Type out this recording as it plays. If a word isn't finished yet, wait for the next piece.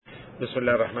بسم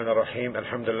الله الرحمن الرحيم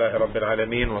الحمد لله رب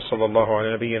العالمين وصلى الله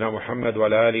على نبينا محمد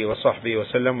وعلى آله وصحبه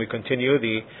وسلم. We continue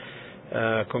the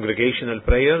congregational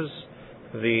prayers,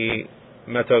 the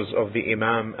matters of the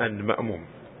Imam and Ma'mum.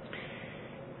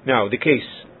 Now the case,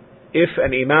 if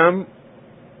an Imam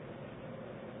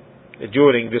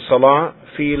during the Salah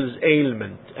feels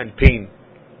ailment and pain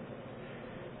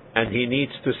and he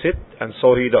needs to sit, and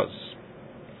so he does,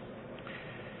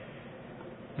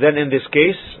 then in this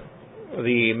case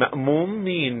the Ma'mum,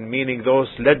 meaning those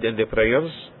led in the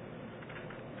prayers,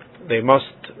 they must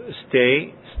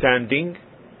stay standing,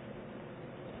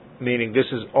 meaning this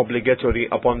is obligatory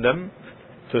upon them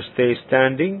to stay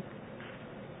standing,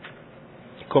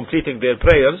 completing their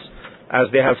prayers as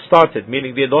they have started,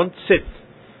 meaning they don't sit.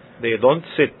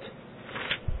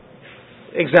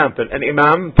 Example, an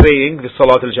Imam praying the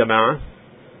Salat al-Jama'ah,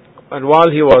 and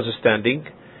while he was standing,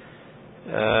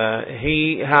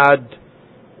 he had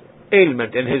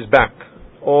ailment in his back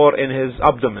or in his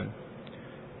abdomen,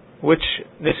 which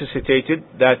necessitated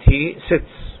that he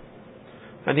sits,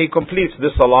 and he completes the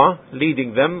Salah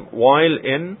leading them while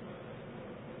in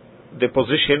the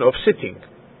position of sitting.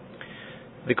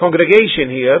 The congregation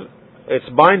here, it's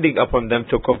binding upon them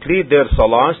to complete their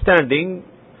Salah standing,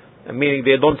 meaning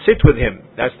they don't sit with him.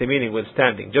 That's the meaning with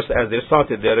standing, just as they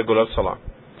started their regular Salah.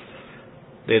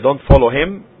 They don't follow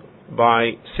him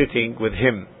by sitting with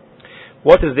him.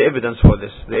 What is the evidence for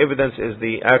this? The evidence is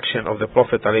the action of the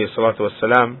Prophet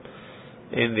ﷺ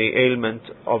in the ailment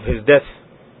of his death,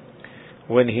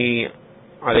 when he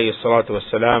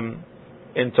ﷺ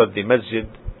entered the masjid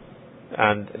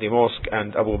and the mosque,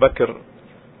 and Abu Bakr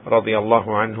radiallahu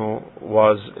anhu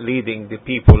was leading the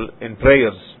people in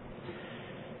prayers.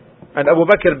 And Abu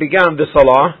Bakr began the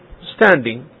Salah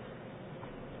standing.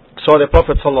 So the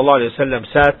Prophet ﷺ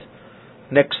sat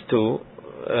next to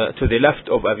the left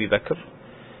of Abu Bakr,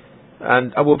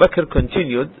 and Abu Bakr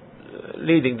continued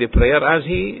leading the prayer as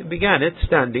he began it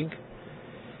standing.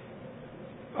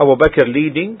 Abu Bakr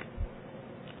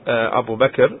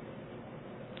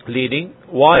leading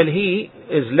while he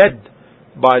is led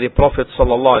by the Prophet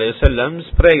ﷺ's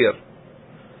prayer,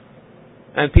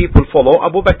 and people follow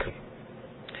Abu Bakr.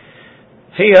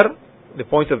 Here the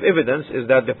point of evidence is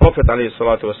that the Prophet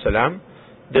ﷺ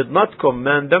did not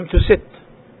command them to sit.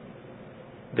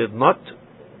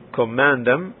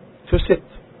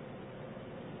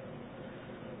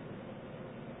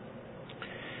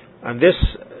 And this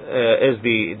is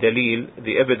the dalil,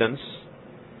 the evidence,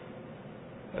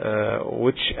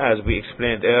 which, as we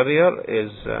explained earlier,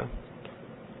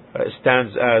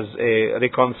 stands as a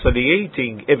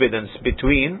reconciliating evidence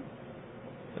between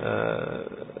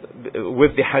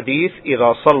with the hadith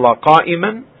إذا صلى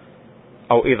قائما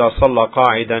أو إذا صلى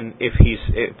قاعدا. If he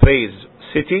prays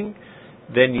sitting,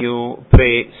 then you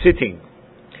pray sitting.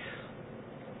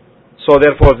 So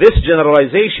therefore this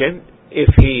generalization,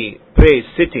 if he prays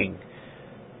sitting,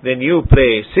 then you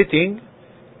pray sitting,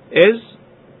 is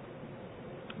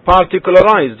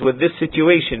particularized with this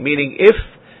situation, meaning if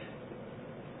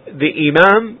the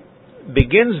Imam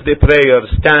begins the prayer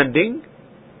standing,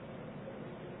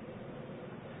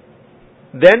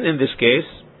 then in this case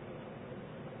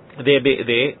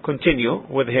they continue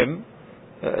with him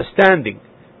standing.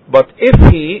 But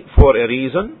if he, for a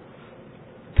reason,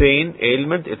 pain,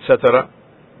 ailment, etc.,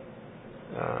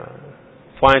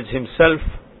 finds himself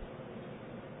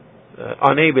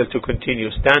unable to continue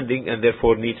standing and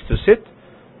therefore needs to sit,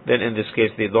 then in this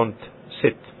case they don't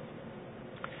sit.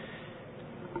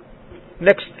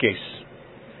 Next case.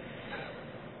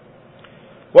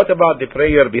 What about the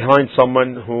prayer behind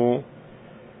someone who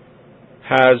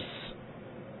has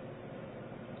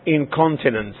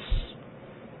incontinence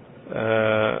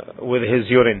with his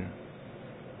urine,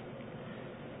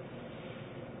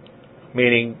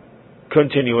 meaning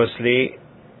continuously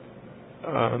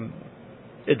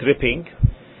dripping,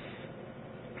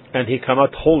 and he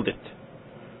cannot hold it,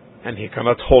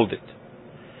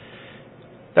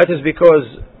 That is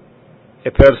because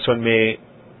a person may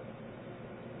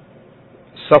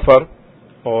suffer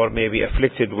or may be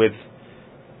afflicted with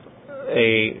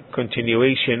a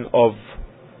continuation of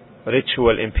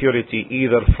ritual impurity,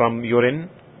 either from urine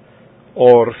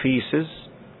or feces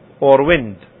or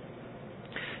wind.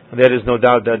 There is no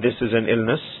doubt that this is an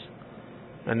illness,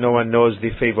 and no one knows the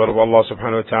favor of Allah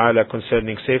subhanahu wa ta'ala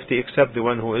concerning safety except the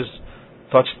one who is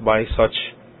touched by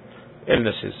such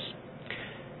illnesses.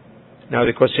 Now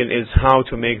the question is how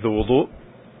to make the wudu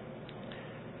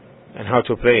and how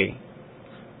to pray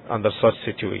under such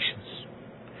situations.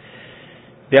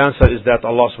 The answer is that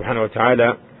Allah subhanahu wa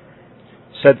ta'ala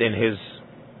said in His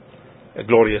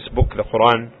glorious book, the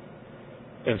Quran,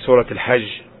 in Surah Al-Hajj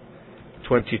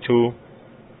 22,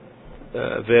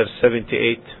 verse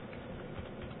 78.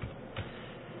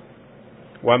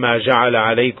 وَمَا جَعَلَ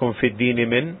عَلَيْكُمْ فِي الدِّينِ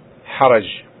مِنْ حَرَجٍ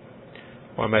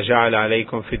وَمَا جَعَلَ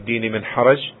عَلَيْكُمْ فِي الدِّينِ مِنْ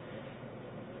حَرَجٍ,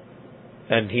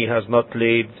 and He has not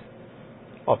laid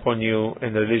upon you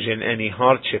in religion any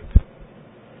hardship.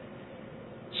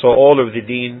 So all of the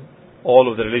deen, all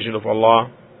of the religion of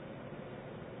Allah,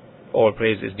 all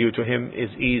praise is due to Him,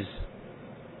 is ease.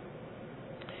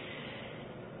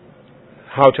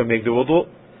 How to make the wudu?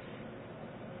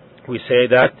 We say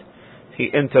that he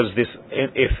enters this,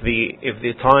 if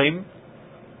the time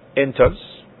enters,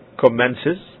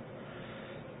 commences,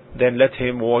 then let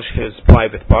him wash his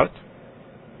private part,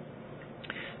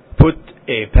 put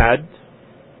a pad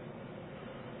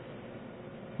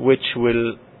which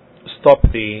will stop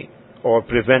or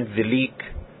prevent the leak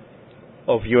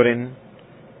of urine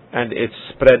and its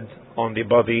spread on the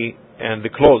body and the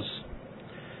clothes.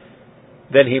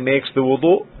 Then he makes the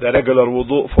wudu, the regular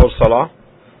wudu for salah.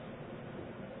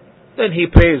 Then he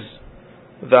prays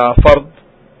the fard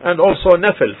and also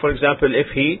nafil. For example, if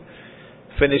he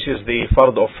finishes the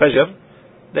fard of fajr,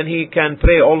 then he can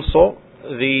pray also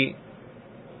the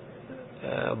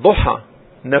duha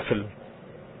nafil.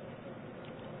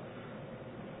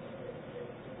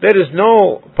 There is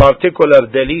no particular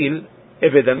dalil,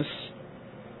 evidence,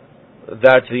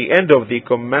 that the end of the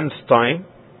commenced time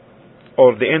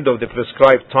or the end of the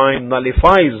prescribed time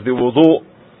nullifies the wudu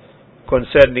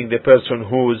concerning the person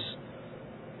whose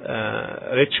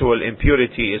ritual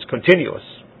impurity is continuous.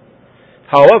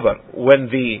 However, when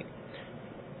the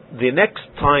next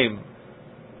time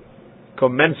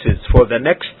commences for the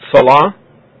next salah,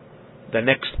 the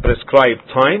next prescribed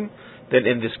time, then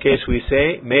in this case we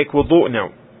say, make wudu now.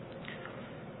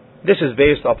 This is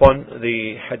based upon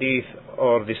the hadith,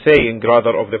 or the saying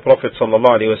rather, of the Prophet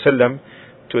ﷺ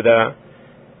to the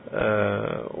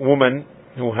woman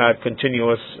who had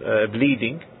continuous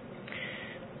bleeding.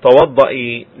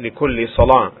 تَوَضَّئِ لِكُلِّ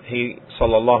صَلَاةٍ. He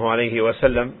sallallahu alayhi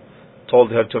wasallam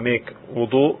told her to make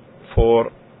wudu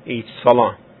for each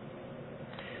salah.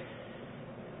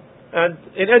 And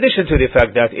in addition to the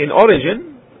fact that in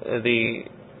origin the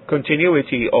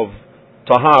continuity of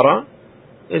tahara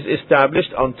is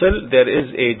established until there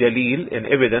is a dalil in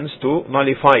evidence to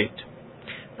nullify it.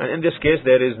 And in this case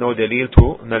there is no dalil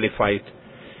to nullify it.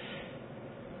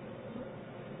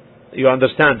 You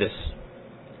understand this?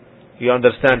 You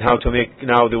understand how to make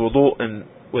now the wudu, and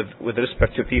with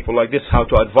respect to people like this, how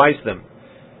to advise them.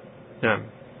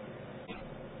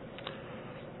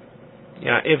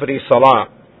 Every salah,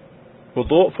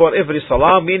 wudu for every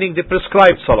salah, meaning the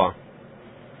prescribed salah.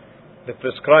 The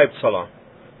prescribed salah.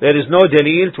 There is no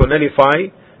dalil to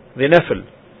nullify the nafil.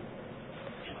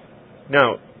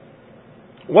 Now,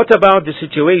 what about the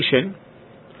situation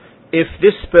if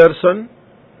this person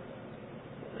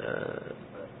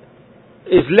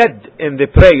is led in the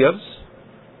prayers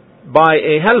by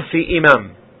a healthy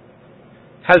imam?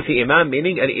 Healthy imam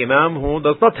meaning an imam who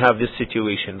does not have this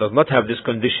situation, does not have this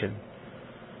condition,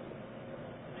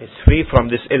 is free from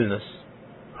this illness.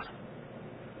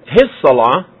 His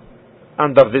salah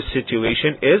under this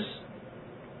situation is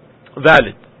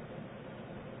valid.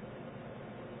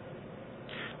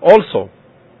 Also,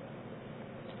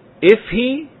 if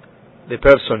the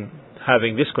person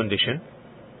having this condition,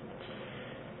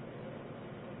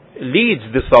 leads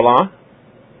the salah,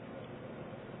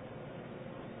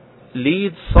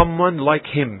 leads someone like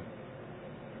him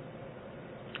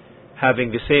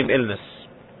having the same illness,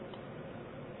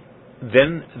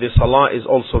 then the salah is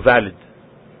also valid.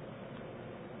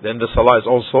 Then the salah is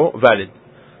also valid.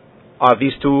 Are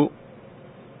these two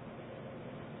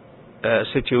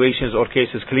situations or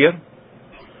cases clear?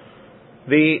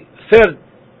 The third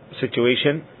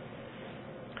situation,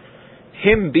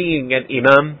 him being an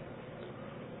imam,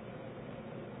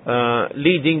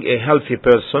 leading a healthy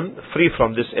person free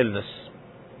from this illness.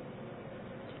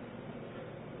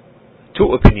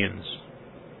 Two opinions.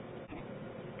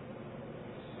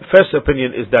 First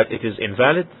opinion is that it is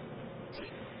invalid.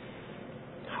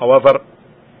 However,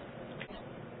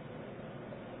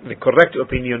 the correct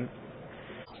opinion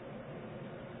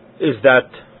is that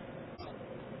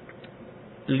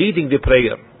leading the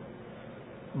prayer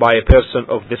by a person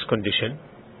of this condition,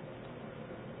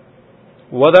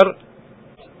 whether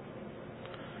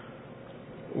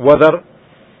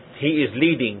he is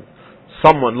leading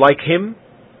someone like him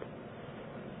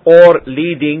or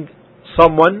leading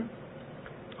someone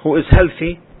who is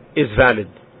healthy, is valid.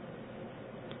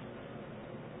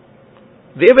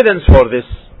 The evidence for this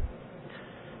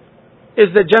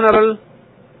is the general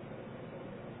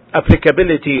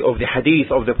applicability of the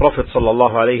hadith of the Prophet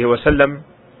sallallahu alaihi wasallam,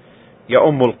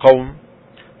 يَأُمُّ الْقَوْمِ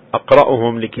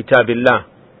أَقْرَأُهُمْ لِكِتَابِ اللَّهِ.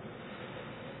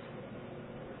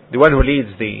 the one who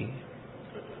leads the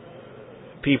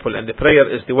people in the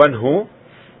prayer is the one who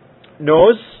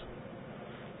knows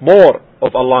more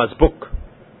of Allah's book,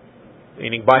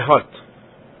 meaning by heart.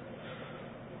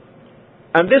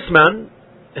 And this man,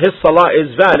 his salah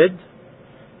is valid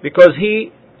because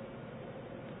he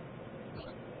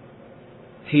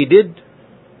did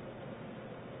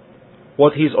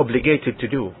what he is obligated to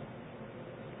do.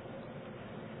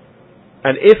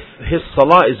 And if his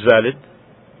salah is valid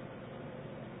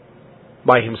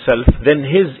by himself, then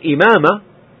his imamah,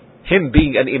 him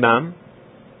being an imam,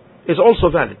 is also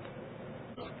valid.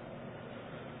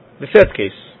 The third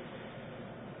case.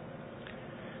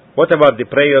 What about the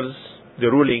prayers, the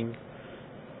ruling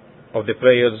of the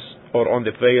prayers or on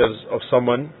the prayers of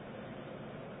someone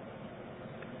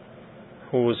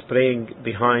who is praying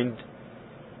behind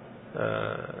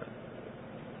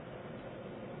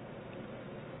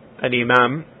an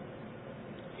imam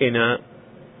in a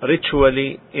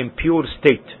ritually impure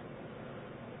state?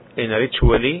 In a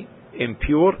ritually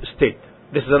impure state.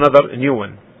 This is another new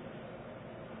one.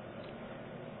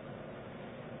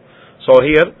 So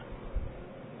here,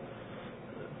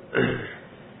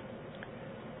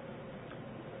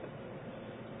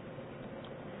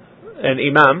 an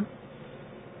imam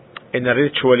in a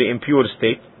ritually impure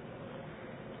state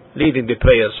leading the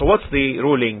prayer. So what's the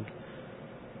ruling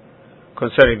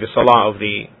concerning the salah of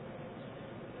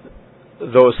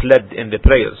those led in the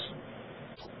prayers?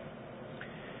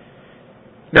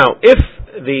 Now, if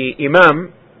the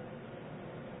imam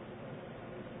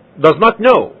does not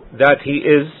know that he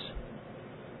is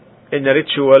in a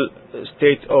ritual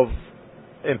state of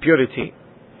impurity,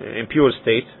 impure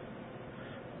state,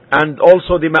 and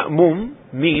also the ma'mum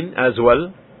mean as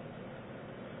well,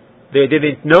 they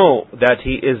didn't know that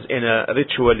he is in a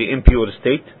ritually impure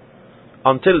state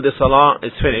until the salah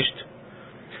is finished,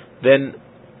 then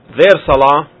their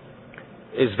salah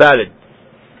is valid.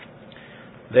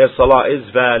 Their salah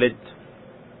is valid.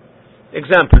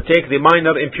 Example, take the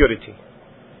minor impurity.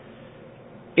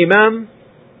 Imam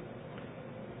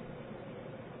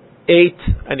ate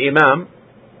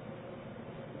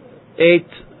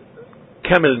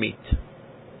camel meat.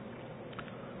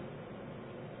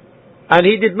 And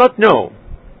he did not know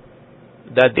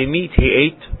that the meat he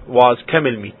ate was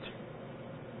camel meat.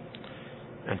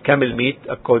 And camel meat,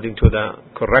 according to the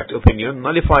correct opinion,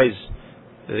 nullifies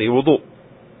the wudu.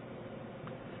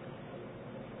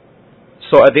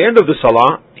 So at the end of the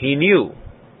salah, he knew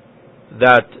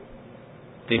that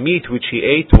the meat which he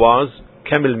ate was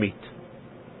camel meat.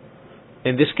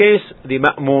 In this case, the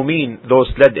ma'mumeen, those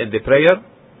led in the prayer,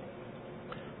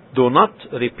 do not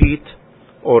repeat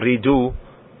or redo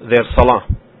their salah.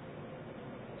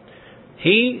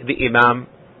 He, the imam,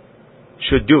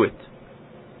 should do it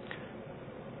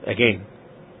again,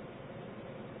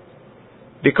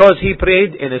 because he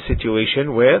prayed in a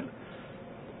situation where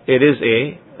it is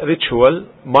a ritual,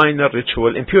 minor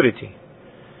ritual impurity,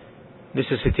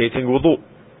 necessitating wudu.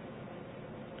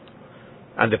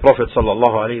 And the Prophet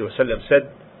ﷺ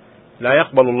said, لا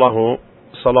يقبل الله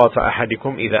صلاة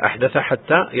أحدكم إذا أحدث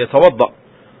حتى يتوضأ.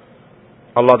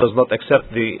 Allah does not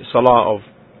accept the salah of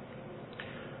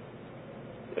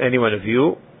any one of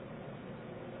you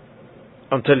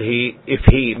until if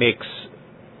he makes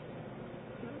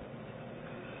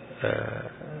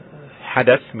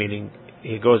hadath, meaning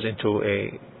he goes into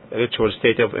a ritual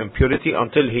state of impurity,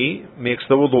 until he makes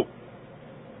the wudu.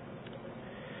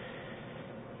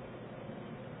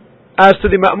 As to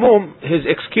the ma'mum, his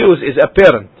excuse is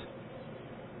apparent,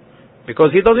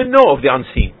 because he doesn't know of the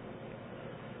unseen,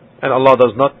 and Allah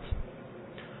does not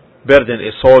burden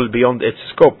a soul beyond its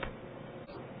scope.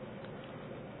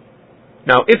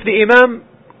 Now, if the imam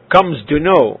comes to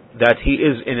know that he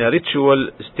is in a ritual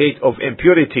state of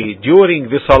impurity during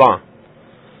the salah,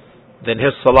 then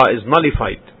his salah is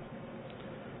nullified.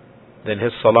 In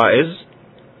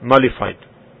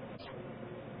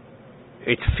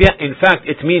fact,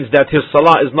 it means that his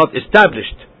salah is not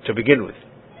established to begin with.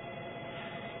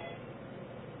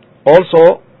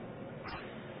 Also,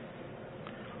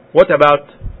 what about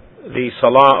the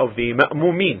salah of the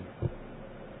ma'mumeen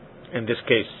in this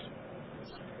case?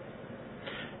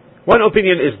 One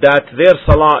opinion is that their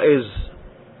salah is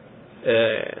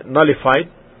nullified.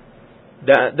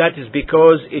 That is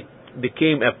because it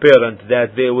became apparent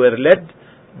that they were led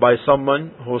by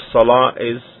someone whose salah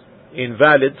is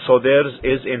invalid, so theirs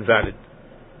is invalid.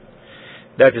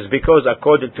 That is because,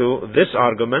 according to this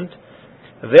argument,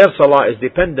 their salah is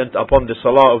dependent upon the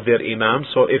salah of their imam,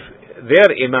 so if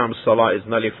their imam's salah is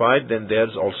nullified, then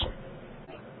theirs also.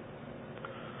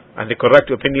 And the correct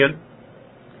opinion,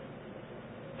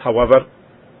 however,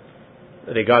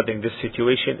 regarding this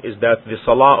situation is that the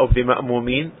salah of the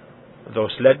ma'mumeen,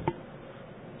 those led,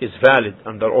 is valid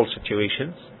under all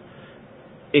situations,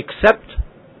 except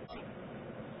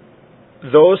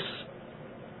those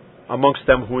amongst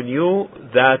them who knew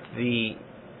that the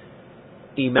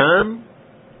imam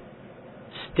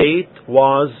state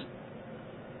was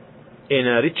in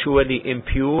a ritually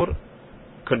impure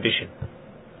condition.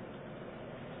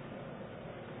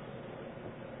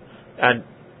 And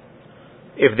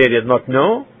if they did not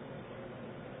know,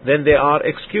 then they are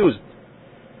excused.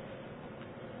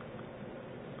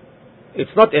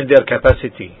 It's not in their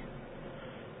capacity,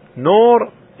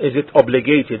 nor is it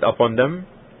obligated upon them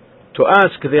to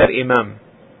ask their imam,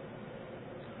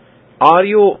 are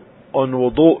you on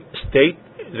wudu state,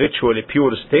 ritually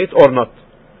pure state, or not?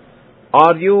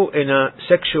 Are you in a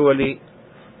sexually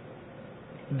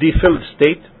defiled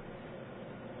state,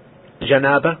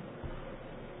 janaba,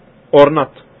 or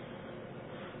not?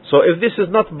 So if this is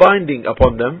not binding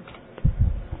upon them,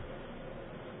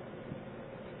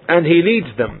 and he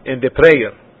leads them in the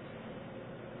prayer,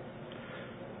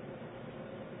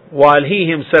 while he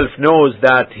himself knows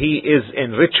that he is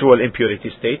in ritual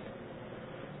impurity state,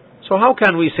 so how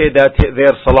can we say that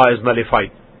their salah is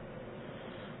nullified?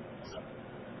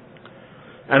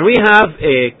 And we have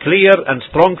a clear and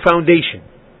strong foundation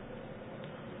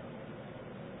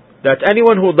that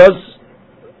anyone who does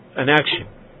an action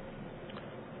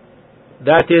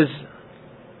that is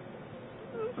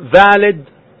valid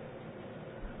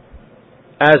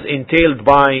as entailed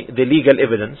by the legal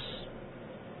evidence,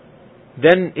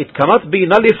 then it cannot be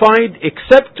nullified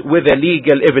except with a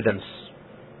legal evidence.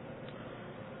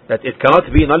 That it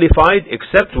cannot be nullified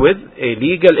except with a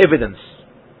legal evidence.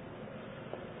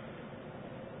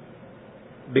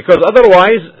 Because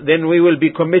otherwise, then we will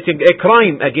be committing a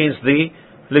crime against the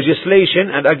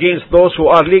legislation and against those who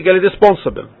are legally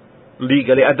responsible,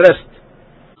 legally addressed.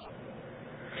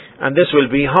 And this will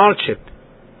be hardship.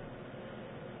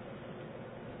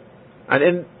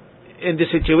 And in the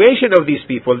situation of these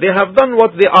people, they have done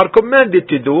what they are commanded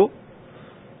to do,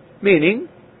 meaning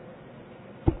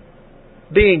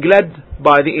being led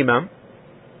by the imam.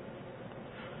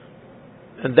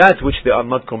 And that which they are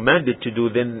not commanded to do,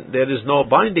 then there is no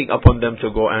binding upon them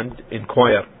to go and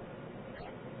inquire.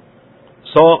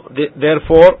 So,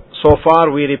 therefore, so far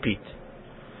we repeat.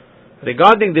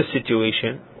 Regarding this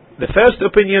situation, the first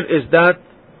opinion is that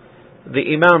the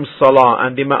imam's salah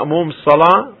and the ma'mum's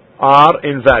salah are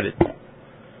invalid.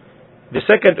 The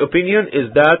second opinion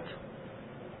is that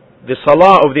the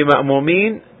salah of the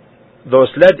ma'mumeen, those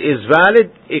led, is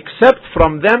valid except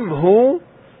from them who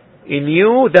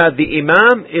knew that the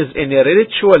imam is in a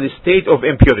ritual state of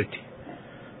impurity.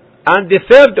 And the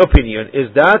third opinion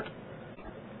is that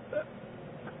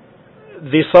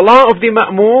the salah of the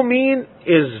ma'mumeen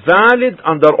is valid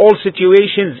under all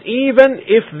situations, even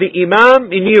if the imam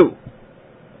knew.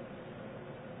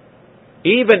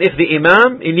 Even if the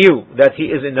imam knew that he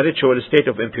is in a ritual state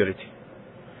of impurity.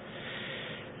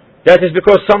 That is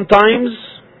because sometimes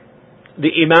the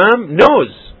imam knows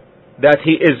that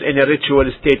he is in a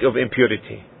ritual state of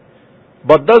impurity,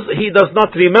 but he does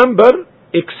not remember,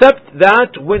 except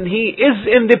that when he is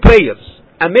in the prayers,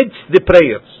 amidst the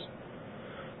prayers,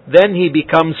 then he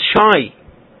becomes shy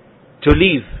to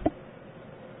leave.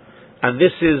 And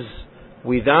this is,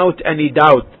 without any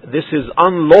doubt, this is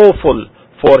unlawful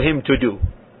for him to do.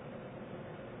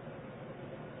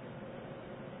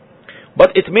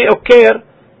 But it may occur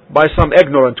by some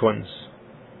ignorant ones.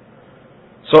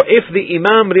 So if the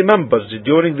imam remembers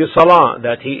during the salah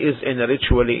that he is in a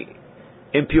ritually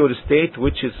impure state,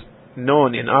 which is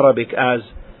known in Arabic as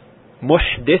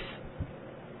muhdith,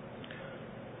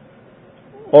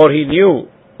 or he knew,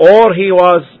 or he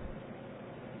was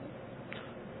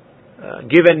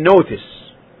given notice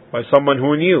by someone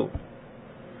who knew,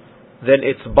 then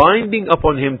it's binding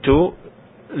upon him to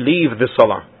leave the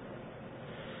salah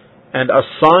and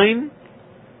assign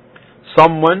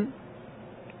someone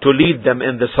to lead them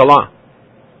in the salah.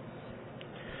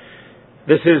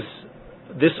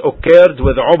 This occurred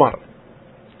with Umar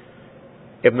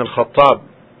ibn al-Khattab,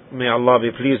 may Allah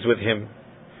be pleased with him,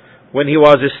 when he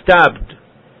was stabbed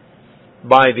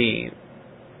by the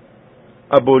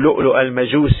Abu Lu'lu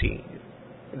al-Majusi,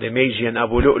 the Magian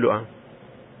Abu Lu'lu,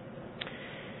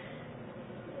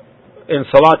 in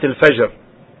Salat al-Fajr.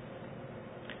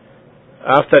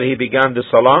 After he began the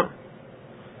Salah,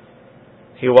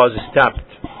 he was stabbed.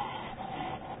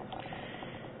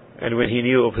 And when he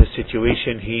knew of his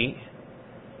situation, he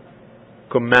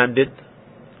commanded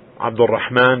Abdul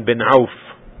Rahman bin Auf,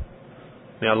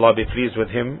 may Allah be pleased with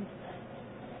him,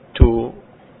 to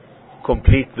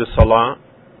complete the Salah,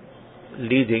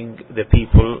 leading the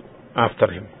people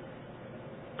after him.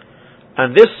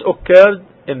 And this occurred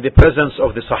in the presence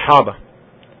of the Sahaba.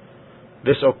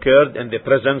 This occurred in the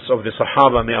presence of the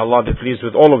Sahaba, may Allah be pleased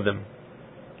with all of them.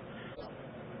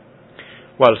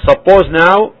 Well, suppose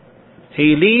now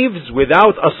he leaves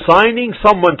without assigning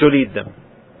someone to lead them.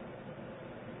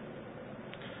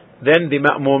 Then the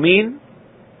ma'mumeen,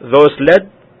 those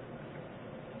led,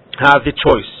 have the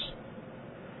choice.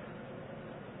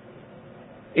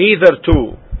 Either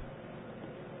to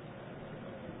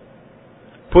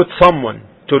put someone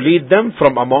to lead them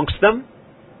from amongst them,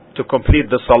 to complete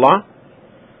the salah,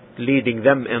 leading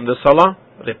them in the salah,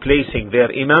 replacing their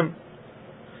imam,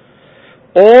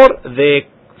 or they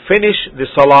finish the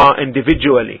salah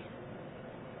individually,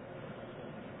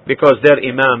 because their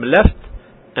imam left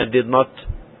and did not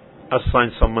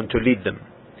assign someone to lead them.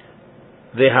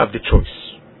 They have the choice.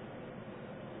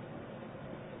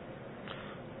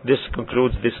 This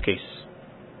concludes this case.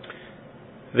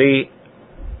 The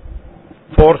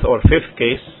fourth or fifth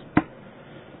case,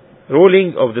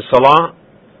 ruling of the salah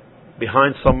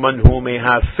behind someone who may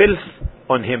have filth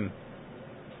on him.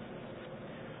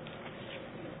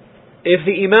 If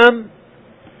the imam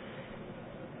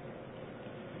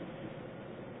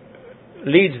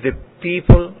leads the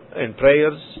people in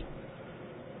prayers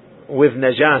with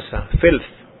najasa, filth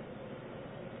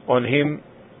on him,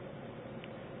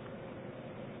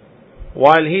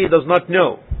 while he does not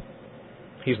know,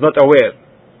 he's not aware,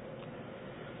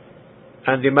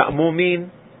 and the ma'mumeen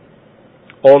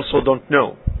also don't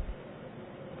know,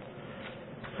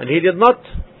 and he did not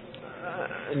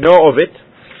know of it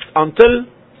until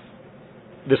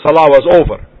the salah was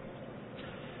over,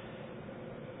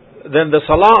 then the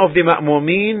salah of the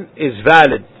ma'mumeen is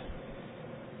valid,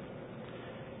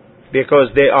 because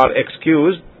they are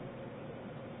excused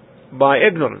by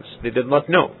ignorance. They did not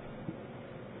know.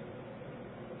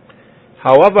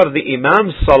 However, the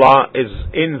imam's salah is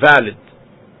invalid.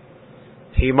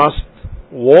 He must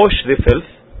wash the filth,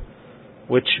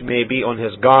 which may be on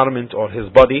his garment or his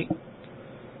body,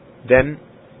 then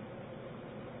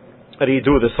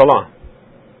redo the salah.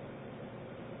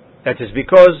 That is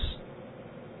because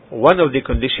one of the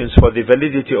conditions for the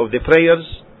validity of the prayers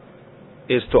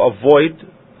is to avoid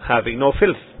having no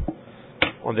filth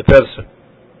on the person.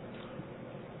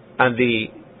 And the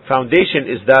foundation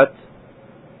is that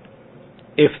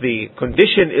if the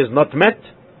condition is not met,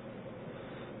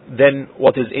 then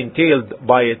what is entailed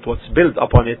by it, what's built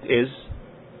upon it, is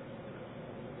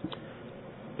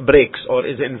breaks or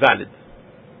is invalid.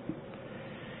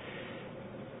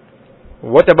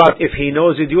 What about if he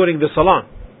knows it during the salah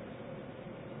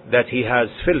that he has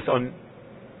filth on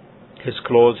his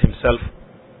clothes himself?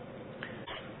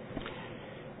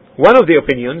 One of the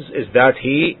opinions is that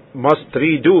he must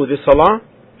redo the salah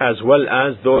as well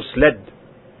as those led,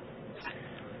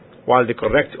 while the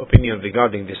correct opinion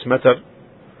regarding this matter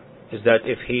is that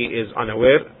if he is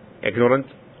unaware, ignorant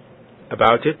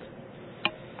about it,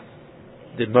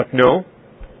 did not know,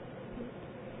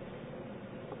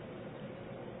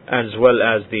 as well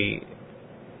as the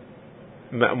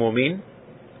ma'mumeen,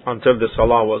 until the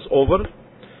salah was over,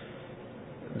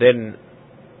 then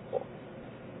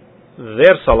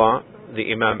their salah,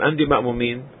 the imam and the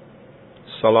ma'mumeen,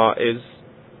 salah is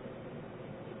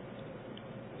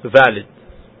valid.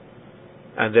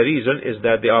 And the reason is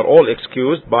that they are all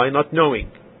excused by not knowing,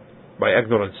 by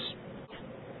ignorance.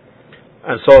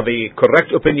 And so the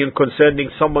correct opinion concerning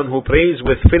someone who prays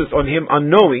with filth on him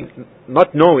unknowing,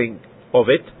 not knowing of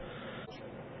it,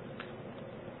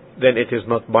 then it is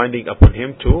not binding upon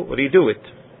him to redo it.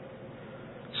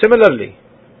 Similarly,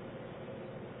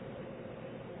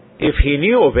 if he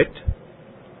knew of it,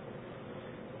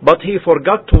 but he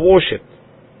forgot to wash it,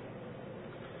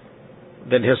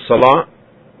 then his salah,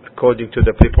 according to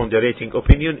the preponderating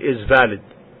opinion, is valid.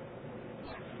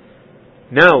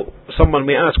 Now, someone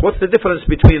may ask, what's the difference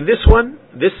between this one,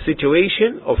 this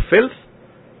situation of filth,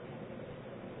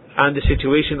 and the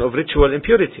situation of ritual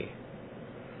impurity?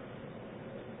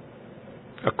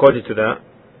 According to the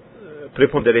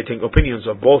preponderating opinions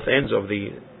of both ends of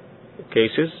the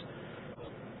cases,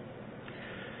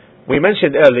 we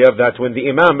mentioned earlier that when the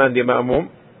imam and the ma'mum,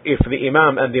 if the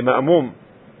imam and the ma'mum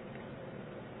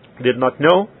did not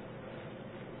know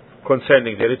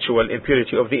concerning the ritual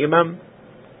impurity of the imam,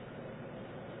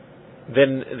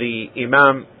 then the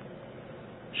imam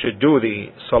should do the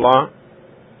salah.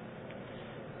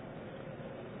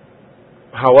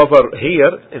 However,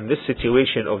 here, in this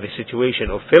situation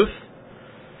of filth,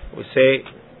 we say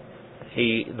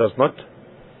he does not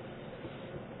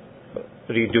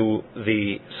redo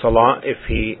the salah if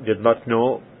he did not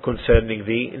know concerning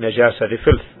the najasa, the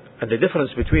filth. And the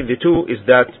difference between the two is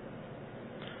that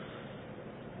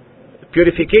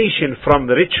purification from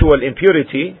the ritual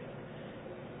impurity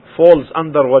falls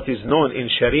under what is known in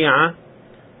Sharia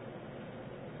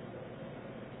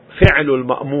فعل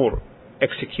المأمور,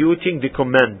 executing the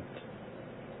command,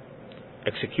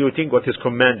 executing what is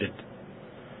commanded,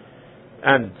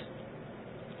 and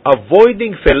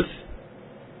avoiding filth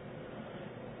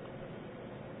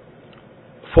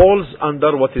falls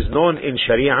under what is known in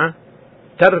Sharia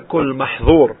ترك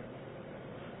المحظور,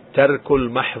 ترك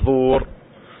المحظور,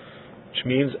 which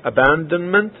means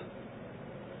abandonment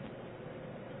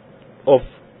of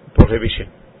prohibition,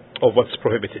 of what's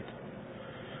prohibited.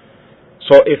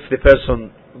 So if the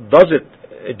person does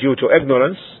it due to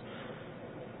ignorance,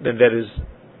 then there is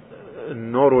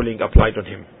no ruling applied on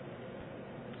him.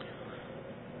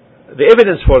 The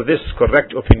evidence for this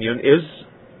correct opinion is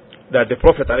that the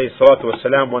Prophet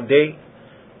ﷺ one day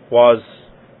was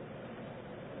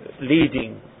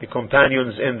leading the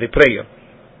companions in the prayer,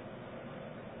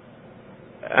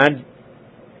 and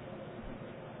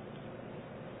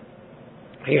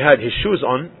he had his shoes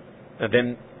on, and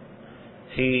then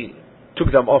he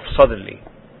took them off suddenly.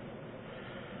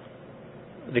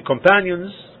 The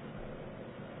companions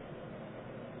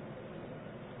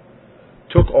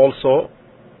took also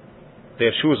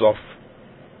their shoes off.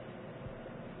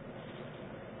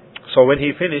 So when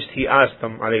he finished, he asked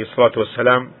them, alayhi salatu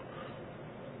wassalam,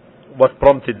 what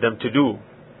prompted them to do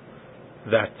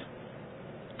that.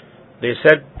 They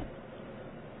said,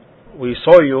 we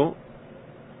saw you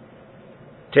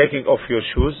taking off your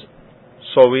shoes,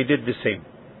 so we did the same.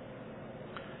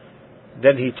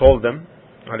 Then he told them,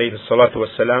 alayhi salatu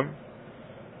wassalam,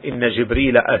 inna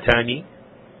Jibreel atani,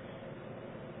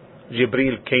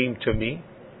 Jibreel came to me,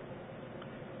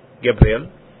 Gabriel,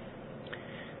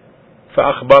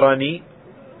 فأخبرني,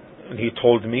 and he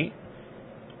told me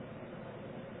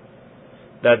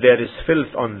that there is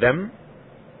filth on them,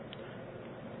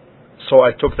 so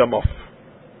I took them off.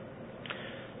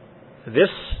 This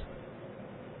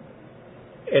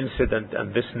incident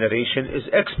and this narration is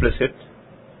explicit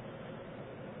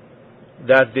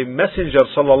that the Messenger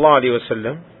sallallahu alaihi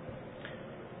wasallam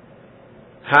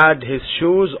had his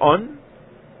shoes on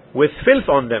with filth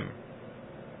on them,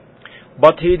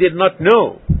 but he did not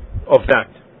know of that.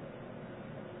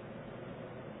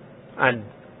 And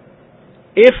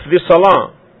if the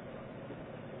salah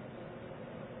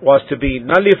was to be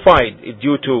nullified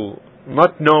due to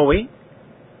not knowing,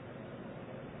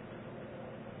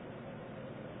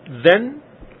 then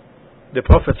the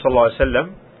Prophet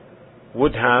ﷺ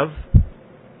would have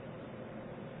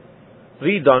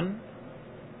redone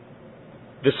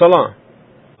the salah.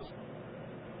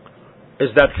 Is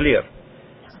that clear?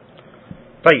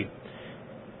 طيب.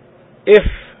 If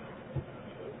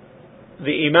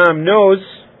the Imam knows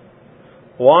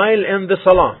while in the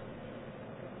salah,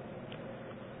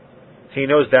 he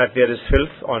knows that there is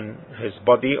filth on his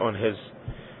body, on his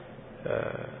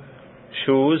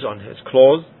shoes, on his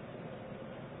clothes,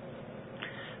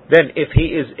 then if he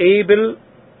is able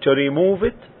to remove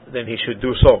it, then he should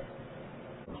do so.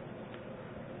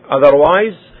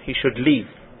 Otherwise, he should leave,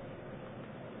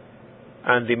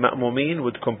 and the ma'mumeen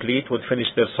would finish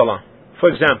their salah. For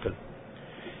example,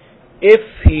 if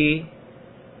the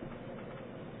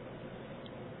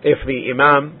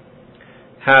Imam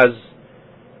has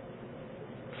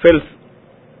filth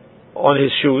on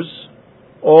his shoes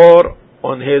or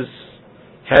on his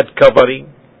head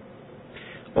covering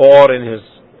or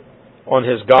on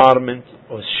his garment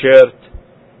or his shirt,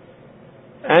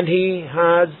 and he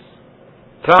has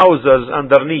trousers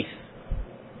underneath,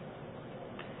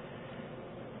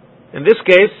 in this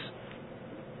case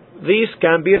these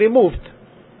can be removed,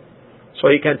 so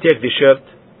he can take the shirt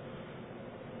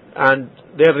and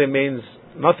there remains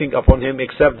nothing upon him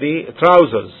except the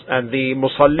trousers, and the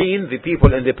musallin, the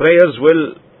people in the prayers,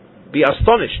 will be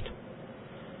astonished.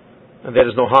 And there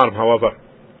is no harm, however.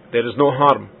 There is no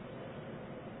harm.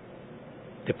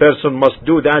 The person must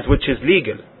do that which is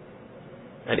legal.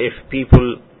 And if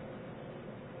people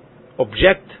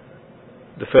object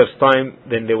the first time,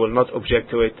 then they will not object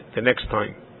to it the next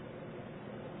time.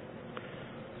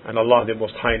 And Allah the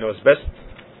Most High knows best.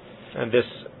 And this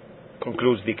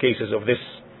concludes the cases of this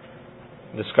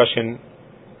discussion.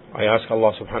 I ask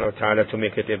Allah subhanahu wa ta'ala to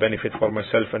make it a benefit for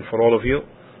myself and for all of you.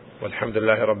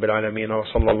 Walhamdulillahi Rabbil Alameen, wa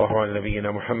sallallahu ala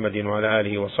nabiyyina Muhammadin wa ala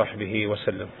alihi wa sahbihi wa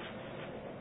sallam.